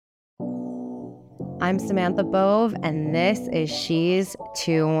I'm Samantha Bove, and this is She's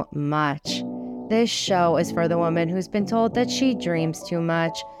Too Much. This show is for the woman who's been told that she dreams too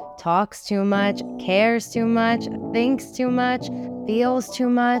much, talks too much, cares too much, thinks too much, feels too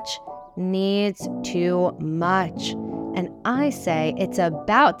much, needs too much. And I say it's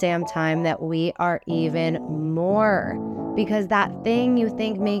about damn time that we are even more. Because that thing you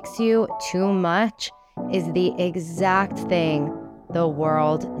think makes you too much is the exact thing the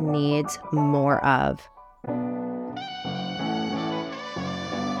world needs more of.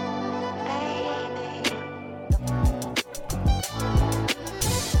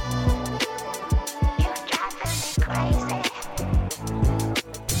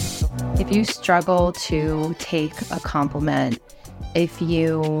 If you struggle to take a compliment, if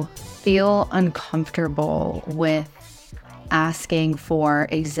you feel uncomfortable with asking for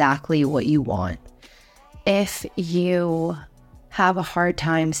exactly what you want, if you have a hard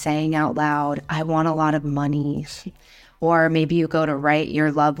time saying out loud, I want a lot of money, or maybe you go to write your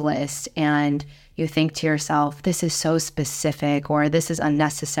love list and you think to yourself, this is so specific, or this is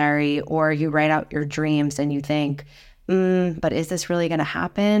unnecessary, or you write out your dreams and you think, but is this really going to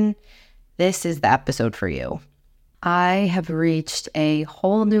happen? This is the episode for you. I have reached a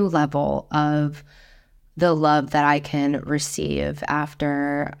whole new level of the love that I can receive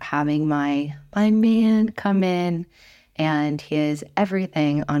after having my man come in, and he is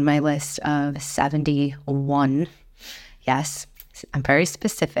everything on my list of 71. Yes, I'm very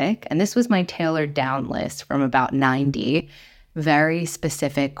specific, and this was my tailored down list from about 90 very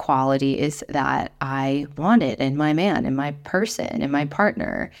specific qualities that I wanted in my man, in my person, in my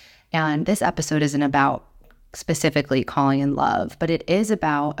partner. And this episode isn't about specifically calling in love, but it is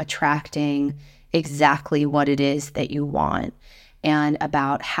about attracting exactly what it is that you want, and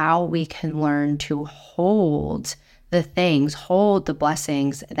about how we can learn to hold the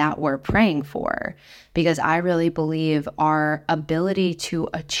blessings that we're praying for. Because I really believe our ability to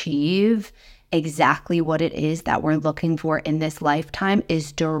achieve exactly what it is that we're looking for in this lifetime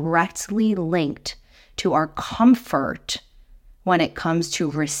is directly linked to our comfort when it comes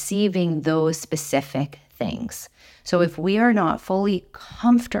to receiving those specific things. So if we are not fully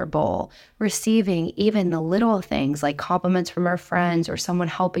comfortable receiving even the little things like compliments from our friends or someone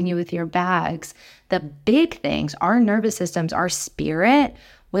helping you with your bags, the big things, our nervous systems, our spirit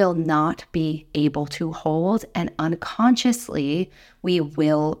will not be able to hold, and unconsciously we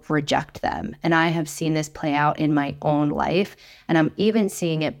will reject them. And I have seen this play out in my own life, and I'm even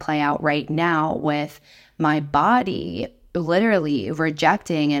seeing it play out right now with my body literally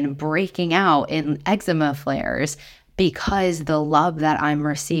rejecting and breaking out in eczema flares because the love that I'm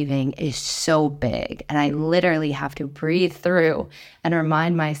receiving is so big. And I literally have to breathe through and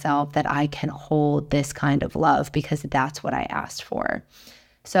remind myself that I can hold this kind of love because that's what I asked for.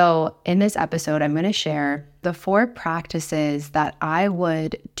 So in this episode, I'm going to share the 4 practices that I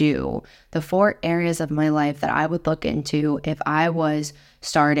would do, the 4 areas of my life that I would look into if I was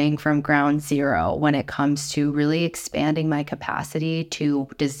starting from ground zero when it comes to really expanding my capacity to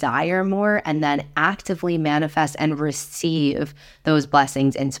desire more and then actively manifest and receive those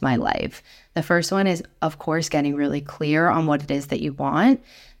blessings into my life. The first one is, of course, getting really clear on what it is that you want.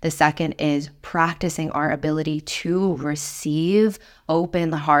 The second is practicing our ability to receive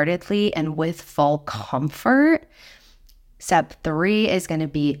open-heartedly and with full comfort. Step 3 is going to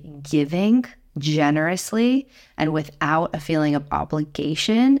be giving generously and without a feeling of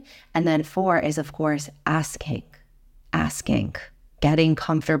obligation. And then 4 is, of course, asking, getting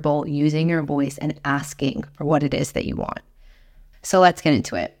comfortable using your voice and asking for what it is that you want. So let's get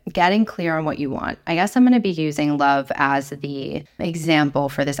into it. Getting clear on what you want. I guess I'm going to be using love as the example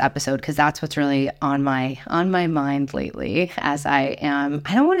for this episode because that's what's really on my mind lately as I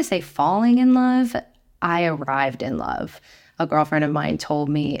don't want to say falling in love. I arrived in love. A girlfriend of mine told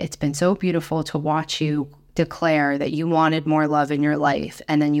me it's been so beautiful to watch you declare that you wanted more love in your life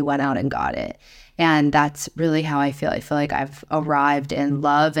and then you went out and got it. And that's really how I feel. I feel like I've arrived in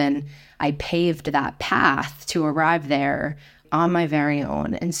love and I paved that path to arrive there on my very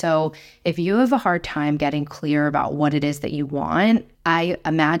own. And so if you have a hard time getting clear about what it is that you want, I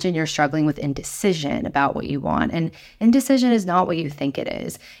imagine you're struggling with indecision about what you want. And indecision is not what you think it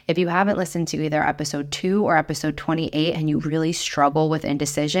is. If you haven't listened to either episode 2 or episode 28 and you really struggle with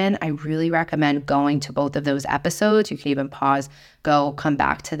indecision, I really recommend going to both of those episodes. You can even pause, go, come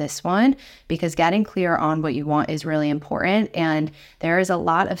back to this one, because getting clear on what you want is really important. And there is a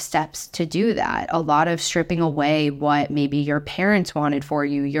lot of steps to do that. A lot of stripping away what maybe your parents wanted for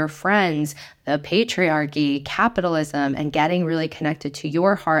you, your friends, the patriarchy, capitalism, and getting really connected to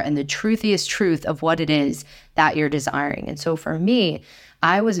your heart and the truthiest truth of what it is that you're desiring. And so for me,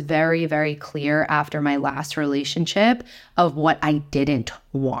 I was very, very clear after my last relationship of what I didn't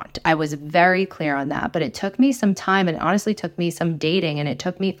want. I was very clear on that, but it took me some time, and it honestly took me some dating, and it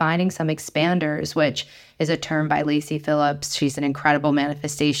took me finding some expanders, which is a term by Lacey Phillips. She's an incredible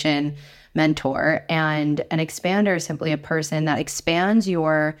manifestation mentor. And an expander is simply a person that expands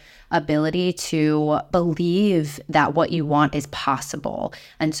your ability to believe that what you want is possible.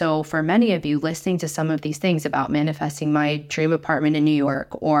 And so for many of you listening to some of these things about manifesting my dream apartment in New York,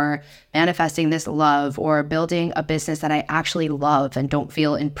 or manifesting this love, or building a business that I actually love and don't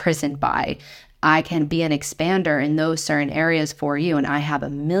feel imprisoned by, I can be an expander in those certain areas for you. And I have a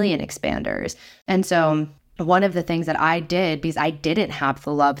million expanders. And so one of the things that I did, because I didn't have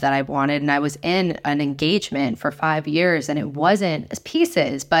the love that I wanted, and I was in an engagement for 5 years, and it wasn't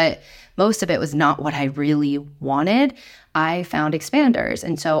pieces, but most of it was not what I really wanted, I found expanders.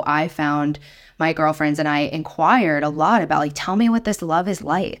 And so I found my girlfriends, and I inquired a lot about, like, tell me what this love is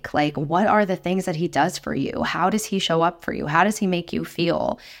like. Like, what are the things that he does for you? How does he show up for you? How does he make you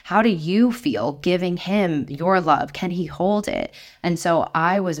feel? How do you feel giving him your love? Can he hold it? And so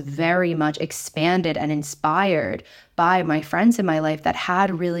I was very much expanded and inspired by my friends in my life that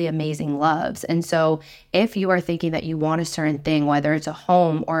had really amazing loves. And so if you are thinking that you want a certain thing, whether it's a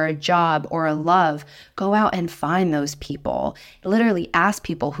home or a job or a love, go out and find those people. Literally ask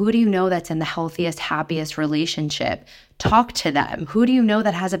people, who do you know that's in the healthiest, happiest relationship? Talk to them. Who do you know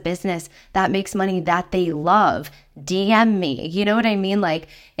that has a business that makes money that they love? DM me. You know what I mean? Like,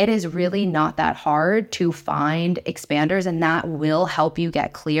 it is really not that hard to find expanders, and that will help you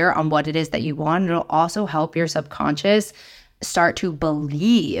get clear on what it is that you want. It'll also help your subconscious start to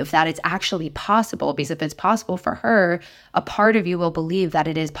believe that it's actually possible, because if it's possible for her, a part of you will believe that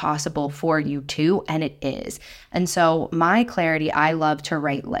it is possible for you too, and it is. And so my clarity, I love to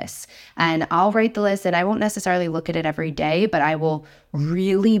write lists, and I'll write the list, and I won't necessarily look at it every day, but I will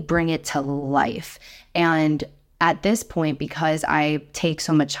really bring it to life. And at this point, because I take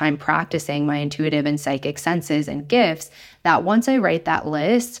so much time practicing my intuitive and psychic senses and gifts, that once I write that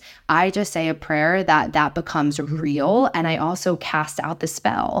list, I just say a prayer that becomes real, and I also cast out the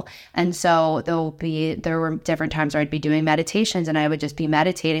spell. And so there were different times where I'd be doing meditations, and I would just be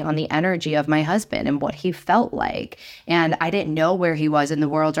meditating on the energy of my husband and what he felt like. And I didn't know where he was in the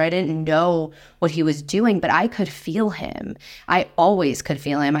world, or I didn't know what he was doing, but I could feel him. I always could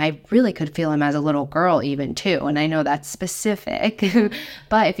feel him. I really could feel him as a little girl even too. And I know that's specific,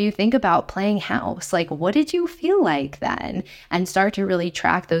 but if you think about playing house, like, what did you feel like then? And start to really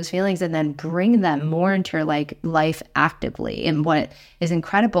track those feelings, and then bring them more into your life actively. And what is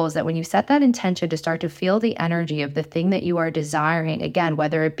incredible is that when you set that intention to start to feel the energy of the thing that you are desiring, again,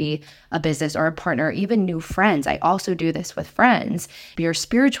 whether it be a business or a partner, or even new friends, I also do this with friends, your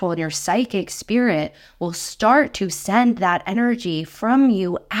spiritual and your psychic spirit will start to send that energy from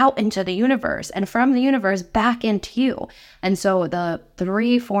you out into the universe, and from the universe back into you. And so the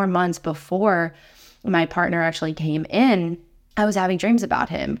 3-4 months before my partner actually came in, I was having dreams about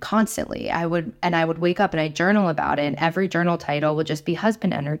him constantly. I would wake up and I'd journal about it, and every journal title would just be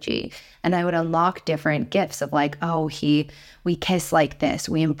husband energy. And I would unlock different gifts of, like, oh, we kiss like this,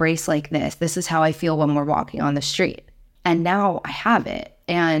 we embrace like this is how I feel when we're walking on the street. And now I have it.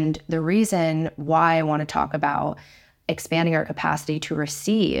 And the reason why I want to talk about expanding our capacity to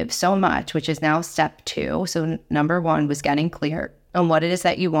receive so much, which is now step 2. So number 1 was getting clear on what it is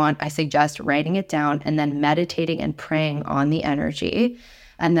that you want. I suggest writing it down and then meditating and praying on the energy.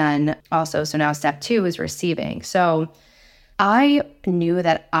 And then also, so now step 2 is receiving. So I knew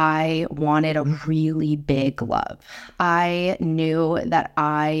that I wanted a really big love. I knew that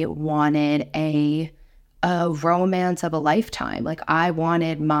I wanted a romance of a lifetime. Like, I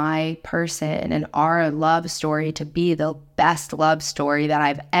wanted my person and our love story to be the best love story that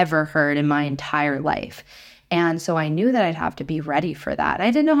I've ever heard in my entire life. And so I knew that I'd have to be ready for that.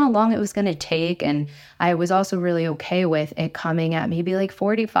 I didn't know how long it was going to take. And I was also really okay with it coming at maybe like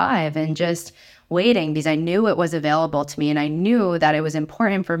 45 and just waiting, because I knew it was available to me, and I knew that it was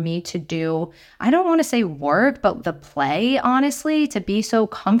important for me to do, I don't want to say work, but the play, honestly, to be so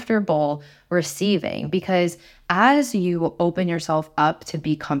comfortable receiving. Because as you open yourself up to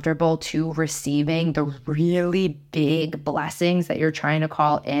be comfortable to receiving the really big blessings that you're trying to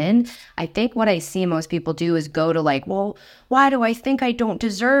call in, I think what I see most people do is go to, like, well, why do I think I don't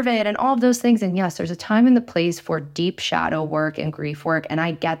deserve it? And all of those things. And yes, there's a time and the place for deep shadow work and grief work. And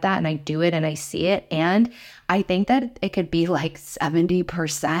I get that, and I do it, and I see it. And I think that it could be like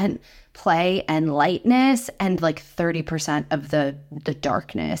 70% play and lightness, and like 30% of the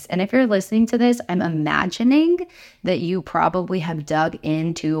darkness. And if you're listening to this, I'm imagining that you probably have dug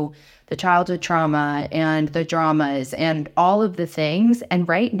into the childhood trauma and the dramas and all of the things. And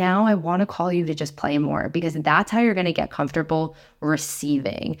right now, I want to call you to just play more, because that's how you're going to get comfortable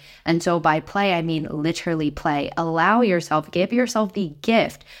receiving. And so by play, I mean literally play. Allow yourself, give yourself the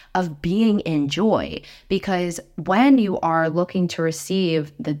gift of being in joy, because when you are looking to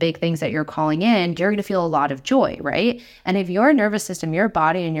receive the big things that you're calling in, you're going to feel a lot of joy, right? And if your nervous system, your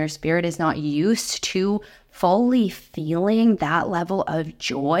body, and your spirit is not used to fully feeling that level of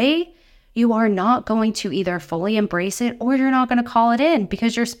joy, you are not going to either fully embrace it, or you're not going to call it in,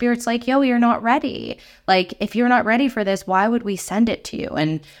 because your spirit's like, yo, you're not ready. Like, if you're not ready for this, why would we send it to you?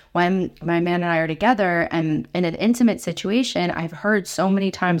 And when my man and I are together and in an intimate situation, I've heard so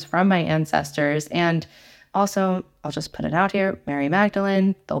many times from my ancestors. And also, I'll just put it out here, Mary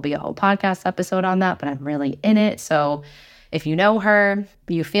Magdalene, there'll be a whole podcast episode on that, but I'm really in it. So if you know her,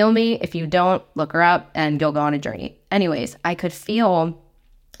 you feel me. If you don't, look her up and you'll go on a journey. Anyways, I could feel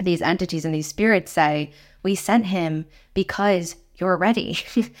these entities and these spirits say, we sent him because you're ready.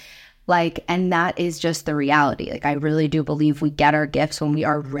 And that is just the reality. I really do believe we get our gifts when we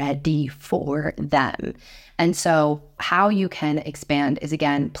are ready for them. And so how you can expand is,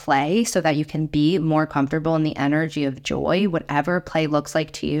 again, play, so that you can be more comfortable in the energy of joy, whatever play looks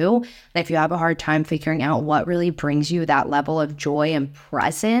like to you. And if you have a hard time figuring out what really brings you that level of joy and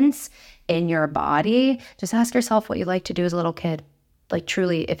presence in your body, just ask yourself what you like to do as a little kid.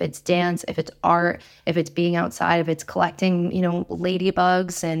 Truly, if it's dance, if it's art, if it's being outside, if it's collecting,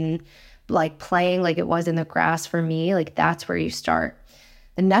 ladybugs and playing like it was in the grass for me, that's where you start.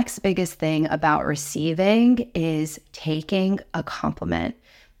 The next biggest thing about receiving is taking a compliment.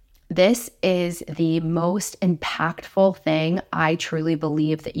 This is the most impactful thing I truly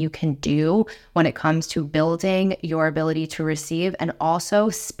believe that you can do when it comes to building your ability to receive, and also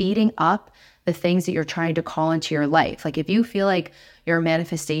speeding up the things that you're trying to call into your life. If you feel like your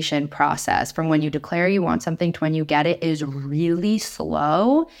manifestation process from when you declare you want something to when you get it is really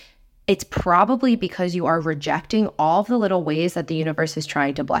slow, it's probably because you are rejecting all of the little ways that the universe is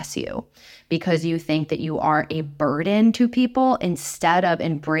trying to bless you, because you think that you are a burden to people instead of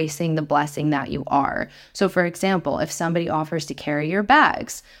embracing the blessing that you are. So for example, if somebody offers to carry your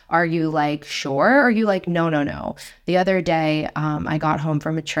bags, are you sure? Or are you no? The other day, I got home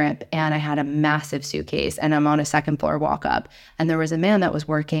from a trip and I had a massive suitcase, and I'm on a second floor walk up, and there was a man that was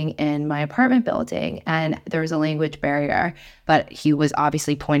working in my apartment building, and there was a language barrier, but he was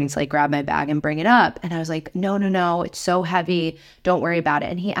obviously pointing to grab my bag and bring it up. And I was like, no, it's so heavy. Don't worry about it.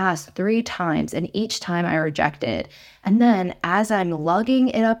 And he asked 3 times, and each time I rejected. And then as I'm lugging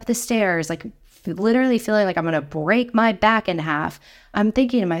it up the stairs, literally feeling like I'm going to break my back in half, I'm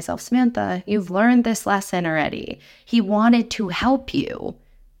thinking to myself, Samantha, you've learned this lesson already. He wanted to help you.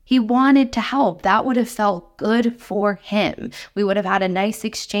 He wanted to help. That would have felt good for him. We would have had a nice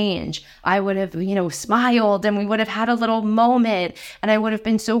exchange. I would have, smiled, and we would have had a little moment, and I would have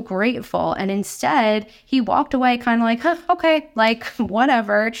been so grateful. And instead, he walked away kind of okay,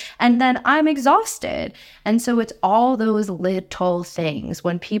 whatever. And then I'm exhausted. And so it's all those little things.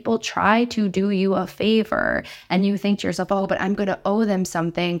 When people try to do you a favor and you think to yourself, oh, but I'm going to owe them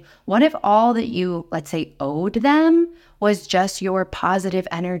something. What if all that you, let's say, owed them was just your positive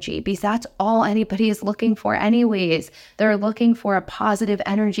energy? Because that's all anybody is looking for anyways. They're looking for a positive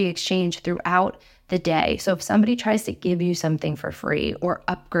energy exchange throughout the day. So if somebody tries to give you something for free, or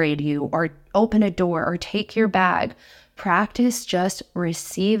upgrade you, or open a door, or take your bag, practice just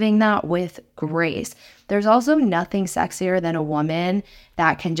receiving that with grace. There's also nothing sexier than a woman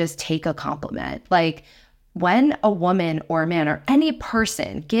that can just take a compliment. When a woman or a man or any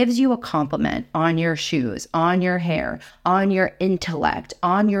person gives you a compliment on your shoes, on your hair, on your intellect,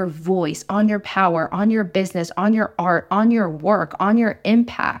 on your voice, on your power, on your business, on your art, on your work, on your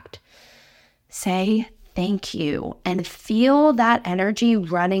impact, say thank you and feel that energy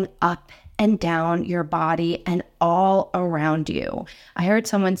running up and down your body and all around you. I heard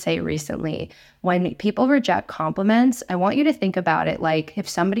someone say recently, when people reject compliments, I want you to think about it if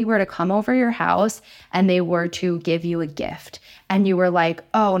somebody were to come over your house and they were to give you a gift, and you were like,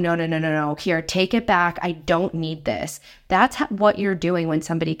 oh, no, here, take it back. I don't need this. That's what you're doing when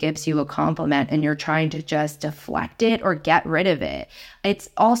somebody gives you a compliment and you're trying to just deflect it or get rid of it. It's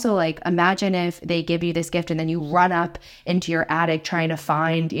also imagine if they give you this gift and then you run up into your attic trying to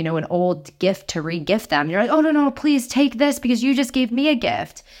find, an old gift to re-gift them. You're like, oh, no, please take this because you just gave me a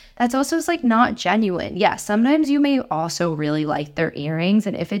gift. That's also not genuine. Yeah, sometimes you may also really like their earrings,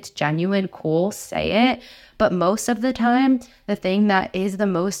 and if it's genuine, cool, say it. But most of the time, the thing that is the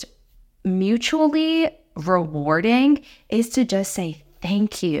most mutually rewarding is to just say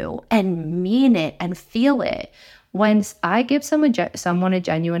thank you and mean it and feel it. When I give someone a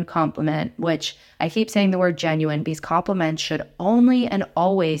genuine compliment, which I keep saying the word genuine because compliments should only and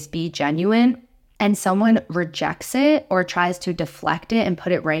always be genuine, and someone rejects it or tries to deflect it and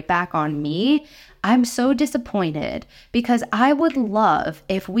put it right back on me, I'm so disappointed because I would love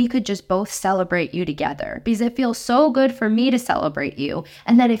if we could just both celebrate you together because it feels so good for me to celebrate you.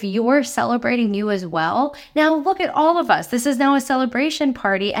 And then if you're celebrating you as well, now look at all of us. This is now a celebration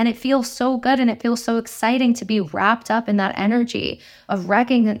party and it feels so good and it feels so exciting to be wrapped up in that energy of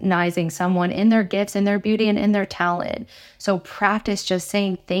recognizing someone in their gifts, in their beauty, and in their talent. So practice just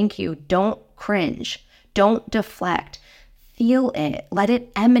saying thank you. Don't cringe. Don't deflect. Feel it. Let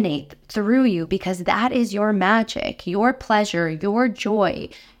it emanate through you because that is your magic, your pleasure, your joy.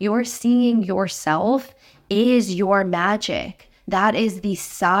 Your seeing yourself is your magic. That is the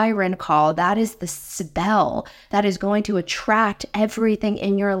siren call. That is the spell that is going to attract everything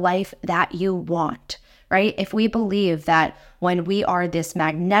in your life that you want, right? If we believe that when we are this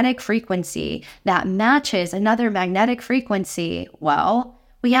magnetic frequency that matches another magnetic frequency, well,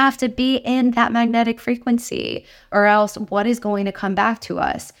 we have to be in that magnetic frequency, or else what is going to come back to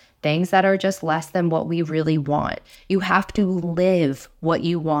us? Things that are just less than what we really want. You have to live what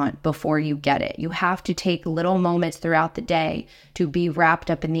you want before you get it. You have to take little moments throughout the day to be wrapped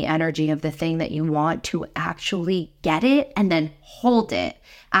up in the energy of the thing that you want to actually get it and then hold it,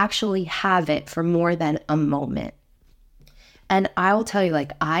 actually have it for more than a moment. And I will tell you,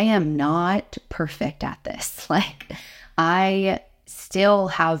 I am not perfect at this. I still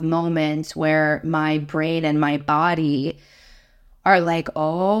have moments where my brain and my body are like,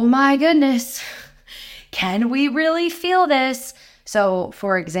 oh my goodness, can we really feel this? So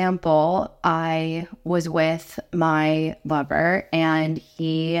for example, I was with my lover and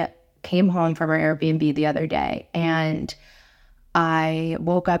he came home from our Airbnb the other day and I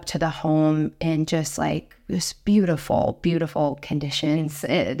woke up to the home in just this beautiful, beautiful conditions.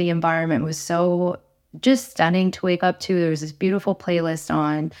 The environment was so just stunning to wake up to. There was this beautiful playlist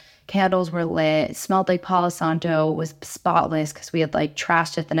on. Candles were lit. It smelled like Palo Santo. It was spotless because we had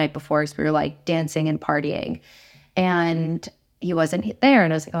trashed it the night before because we were dancing and partying. And he wasn't there.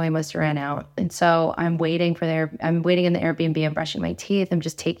 And I was like, oh, he must have ran out. And so I'm waiting in the Airbnb. I'm brushing my teeth. I'm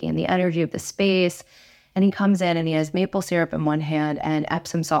just taking in the energy of the space. And he comes in and he has maple syrup in one hand and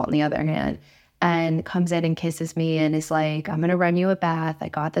Epsom salt in the other hand. And comes in and kisses me and is like, I'm going to run you a bath. I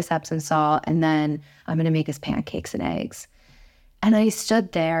got this Epsom salt. And then I'm going to make us pancakes and eggs. And I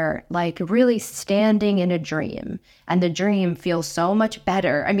stood there really standing in a dream. And the dream feels so much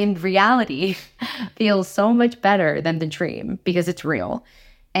better. I mean, reality feels so much better than the dream because it's real.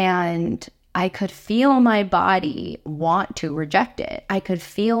 And I could feel my body want to reject it. I could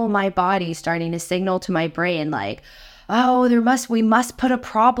feel my body starting to signal to my brain oh, we must put a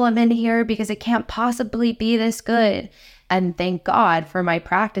problem in here because it can't possibly be this good. And thank God for my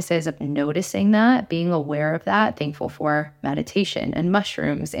practices of noticing that, being aware of that, thankful for meditation and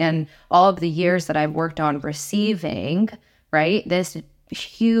mushrooms and all of the years that I've worked on receiving, right? This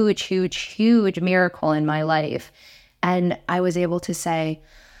huge, huge, huge miracle in my life. And I was able to say,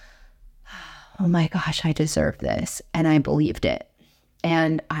 oh my gosh, I deserve this. And I believed it.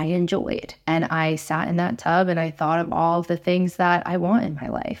 And I enjoyed. And I sat in that tub and I thought of all of the things that I want in my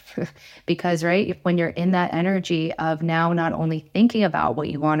life. Because, right, when you're in that energy of now not only thinking about what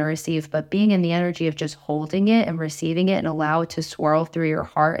you want to receive, but being in the energy of just holding it and receiving it and allow it to swirl through your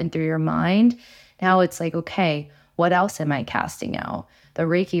heart and through your mind, now it's okay, what else am I casting out? The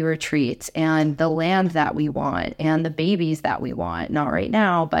Reiki retreats and the land that we want and the babies that we want. Not right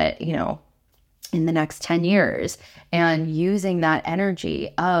now, but, in the next 10 years, and using that energy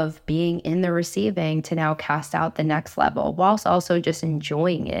of being in the receiving to now cast out the next level, whilst also just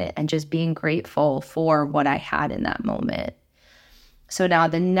enjoying it and just being grateful for what I had in that moment. So now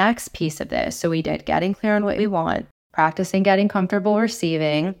the next piece of this, so we did getting clear on what we want, practicing getting comfortable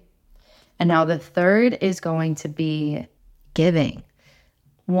receiving, and now the third is going to be giving.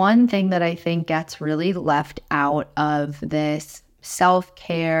 One thing that I think gets really left out of this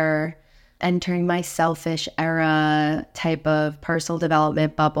self-care, entering my selfish era type of personal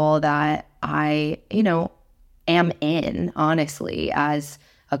development bubble that I, am in, honestly, as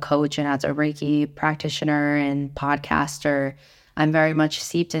a coach and as a Reiki practitioner and podcaster. I'm very much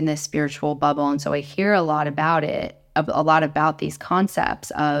seeped in this spiritual bubble. And so I hear a lot about it, a lot about these concepts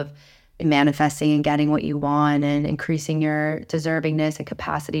of manifesting and getting what you want and increasing your deservingness and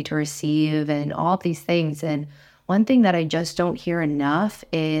capacity to receive and all of these things. And one thing that I just don't hear enough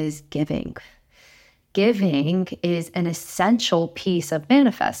is giving. Giving is an essential piece of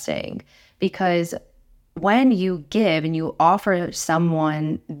manifesting because when you give and you offer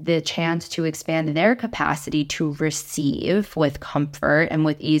someone the chance to expand their capacity to receive with comfort and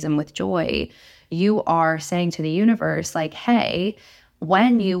with ease and with joy, you are saying to the universe, like, hey,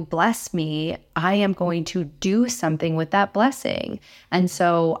 when you bless me, I am going to do something with that blessing. And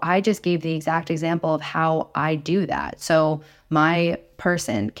so I just gave the exact example of how I do that. So my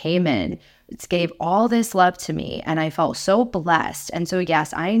person came in, gave all this love to me, and I felt so blessed. And so,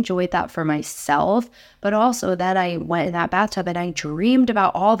 yes, I enjoyed that for myself, but also that I went in that bathtub and I dreamed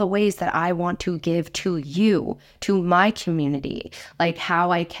about all the ways that I want to give to you, to my community, like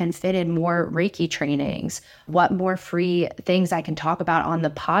how I can fit in more Reiki trainings, what more free things I can talk about on the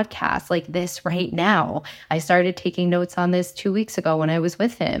podcast, like this right now. I started taking notes on this 2 weeks ago when I was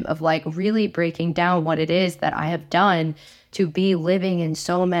with him, of like really breaking down what it is that I have done to be living in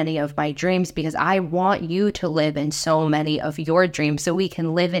so many of my dreams, because I want you to live in so many of your dreams so we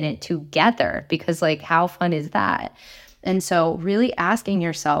can live in it together, because like how fun is that? And so really asking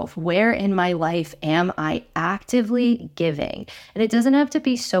yourself, where in my life am I actively giving? And it doesn't have to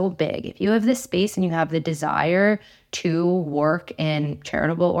be so big. If you have the space and you have the desire to work in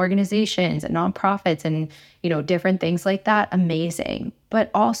charitable organizations and nonprofits and, different things like that, amazing.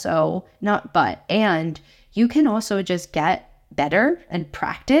 But also, and you can also just get better and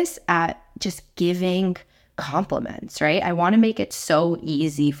practice at just giving compliments, right? I want to make it so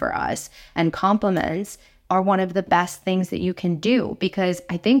easy for us. And compliments are one of the best things that you can do, because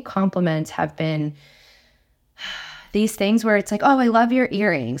I think compliments have been these things where it's like, oh, I love your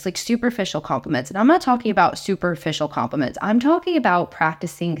earrings, like superficial compliments. And I'm not talking about superficial compliments. I'm talking about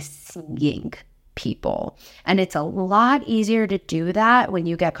practicing seeing people. And it's a lot easier to do that when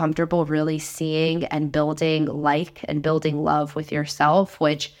you get comfortable really seeing and building and building love with yourself,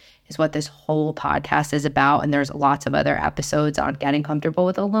 which is what this whole podcast is about. And there's lots of other episodes on getting comfortable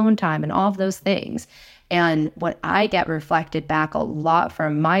with alone time and all of those things. And what I get reflected back a lot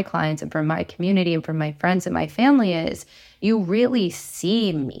from my clients and from my community and from my friends and my family is, you really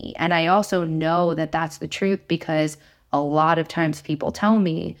see me. And I also know that that's the truth, because a lot of times people tell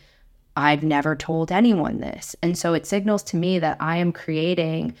me, I've never told anyone this. And so it signals to me that I am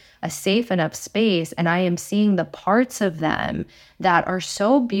creating a safe enough space, and I am seeing the parts of them that are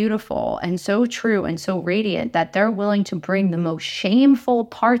so beautiful and so true and so radiant that they're willing to bring the most shameful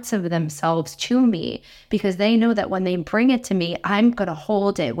parts of themselves to me, because they know that when they bring it to me, I'm going to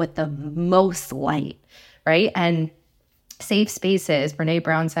hold it with the most light, right? And safe spaces, Brene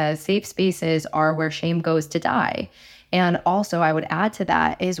Brown says, safe spaces are where shame goes to die. And also, I would add to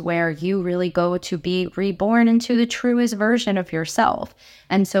that, is where you really go to be reborn into the truest version of yourself.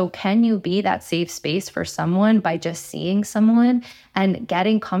 And so can you be that safe space for someone by just seeing someone and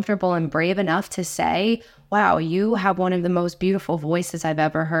getting comfortable and brave enough to say, wow, you have one of the most beautiful voices I've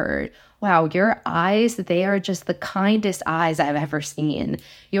ever heard. Wow, your eyes, they are just the kindest eyes I've ever seen.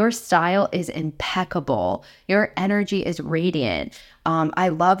 Your style is impeccable. Your energy is radiant. I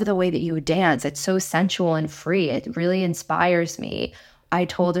love the way that you dance. It's so sensual and free. It really inspires me. I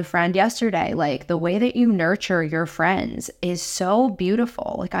told a friend yesterday, like, the way that you nurture your friends is so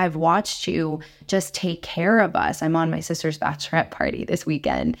beautiful. Like, I've watched you just take care of us. I'm on my sister's bachelorette party this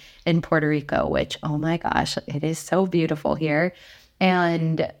weekend in Puerto Rico, which, oh my gosh, it is so beautiful here.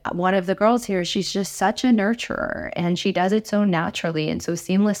 And one of the girls here, she's just such a nurturer, and she does it so naturally and so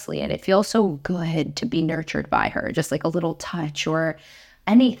seamlessly. And it feels so good to be nurtured by her, just like a little touch or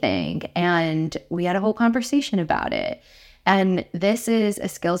anything. And we had a whole conversation about it. And this is a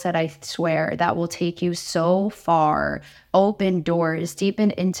skill set, I swear, that will take you so far, open doors,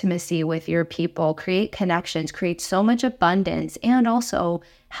 deepen intimacy with your people, create connections, create so much abundance, and also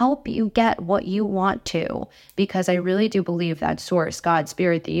help you get what you want to. Because I really do believe that source, God,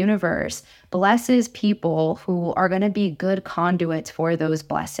 spirit, the universe, blesses people who are going to be good conduits for those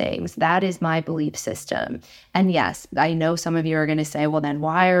blessings. That is my belief system. And yes, I know some of you are going to say, well, then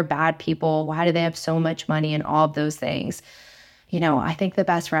why are bad people? Why do they have so much money and all of those things? I think the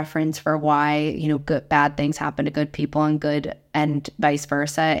best reference for why, bad things happen to good people and vice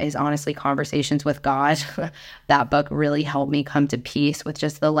versa is honestly Conversations with God. That book really helped me come to peace with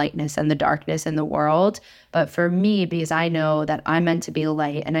just the lightness and the darkness in the world. But for me, because I know that I'm meant to be a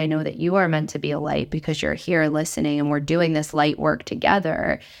light, and I know that you are meant to be a light because you're here listening and we're doing this light work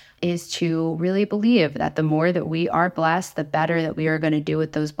together, is to really believe that the more that we are blessed, the better that we are going to do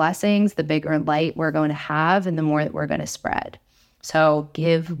with those blessings, the bigger light we're going to have, and the more that we're going to spread. So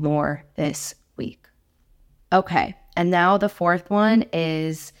give more this week. Okay. And now the fourth one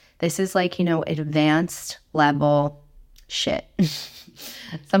is, this is like, advanced level shit.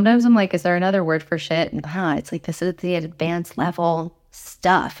 Sometimes I'm like, is there another word for shit? And it's like, this is the advanced level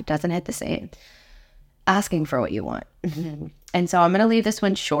stuff. It doesn't hit the same. asking for what you want. And so I'm going to leave this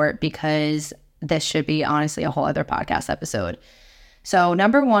one short because this should be honestly a whole other podcast episode. So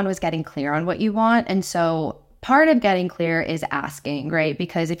number one was getting clear on what you want. And so part of getting clear is asking, right?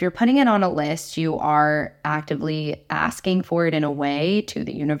 Because if you're putting it on a list, you are actively asking for it in a way to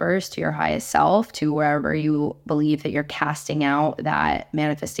the universe, to your highest self, to wherever you believe that you're casting out that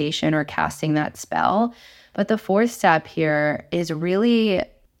manifestation or casting that spell. But the fourth step here is really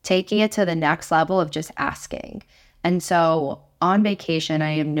taking it to the next level of just asking. And so on vacation,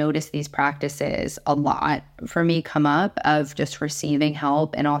 I have noticed these practices a lot for me come up of just receiving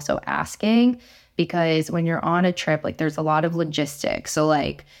help and also asking, because when you're on a trip, like there's a lot of logistics. So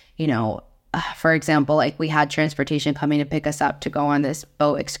like, for example, like we had transportation coming to pick us up to go on this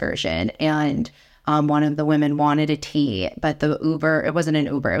boat excursion, and one of the women wanted a tea, but the Uber, it wasn't an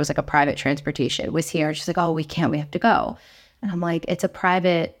Uber, it was like a private transportation, was here. She's like, oh, we have to go. And I'm like, it's a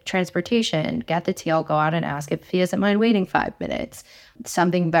private transportation. Get the tea. I'll go out and ask if he doesn't mind waiting 5 minutes.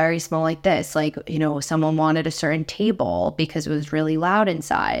 Something very small like this, like, someone wanted a certain table because it was really loud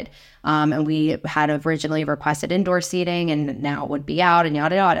inside. And we had originally requested indoor seating and now it would be out and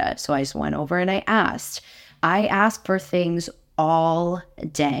yada, yada. So I just went over and I asked. I ask for things all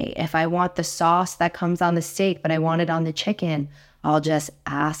day. If I want the sauce that comes on the steak, but I want it on the chicken, I'll just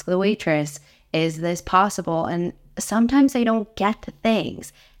ask the waitress, is this possible? And sometimes they don't get the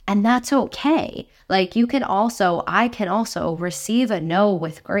things, and that's okay. Like I can also receive a no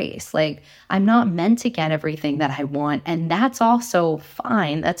with grace. Like I'm not meant to get everything that I want, and that's also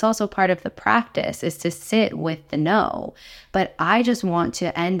fine. That's also part of the practice, is to sit with the no. But I just want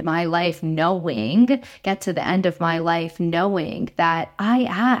to get to the end of my life knowing that I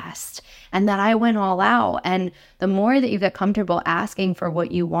asked and that I went all out. And the more that you get comfortable asking for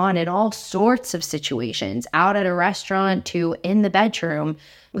what you want in all sorts of situations, out at a restaurant to in the bedroom,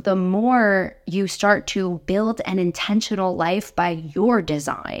 the more you start to build an intentional life by your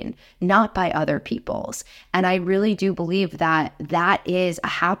design, not by other people's. And I really do believe that that is a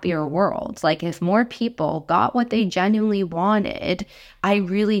happier world. Like if more people got what they genuinely wanted, I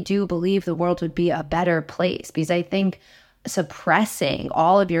really do believe the world would be a better place, because I think suppressing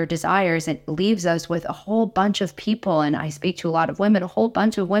all of your desires, it leaves us with a whole bunch of people, and I speak to a whole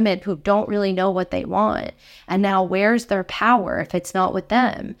bunch of women who don't really know what they want. And now where's their power if it's not with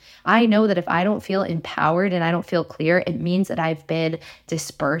them? I know that if I don't feel empowered and I don't feel clear, it means that I've been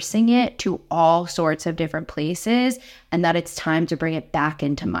dispersing it to all sorts of different places, and that it's time to bring it back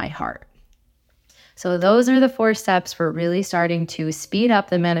into my heart. So those are the 4 steps for really starting to speed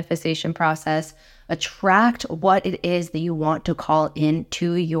up the manifestation process, attract what it is that you want to call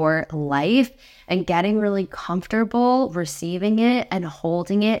into your life, and getting really comfortable receiving it and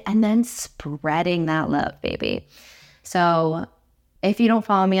holding it and then spreading that love, baby. So if you don't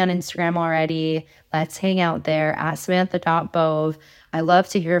follow me on Instagram already, let's hang out there at Samantha.bove. I love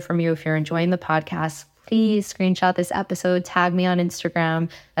to hear from you. If you're enjoying the podcast, please screenshot this episode, tag me on Instagram.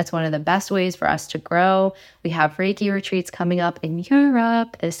 That's one of the best ways for us to grow. We have Reiki retreats coming up in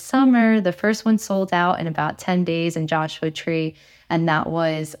Europe this summer. The first one sold out in about 10 days in Joshua Tree. And that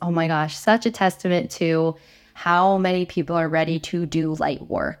was, oh my gosh, such a testament to how many people are ready to do light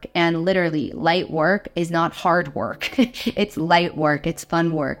work. And literally, light work is not hard work. It's light work. It's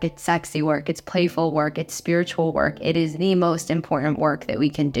fun work. It's sexy work. It's playful work. It's spiritual work. It is the most important work that we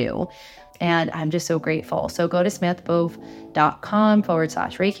can do. And I'm just so grateful. So go to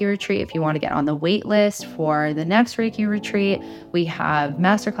samanthapove.com/Reiki retreat if you want to get on the wait list for the next Reiki retreat. We have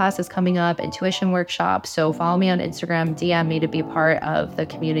masterclasses coming up and tuition workshops. So follow me on Instagram, DM me to be part of the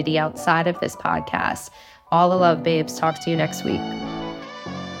community outside of this podcast. All the love, babes. Talk to you next week.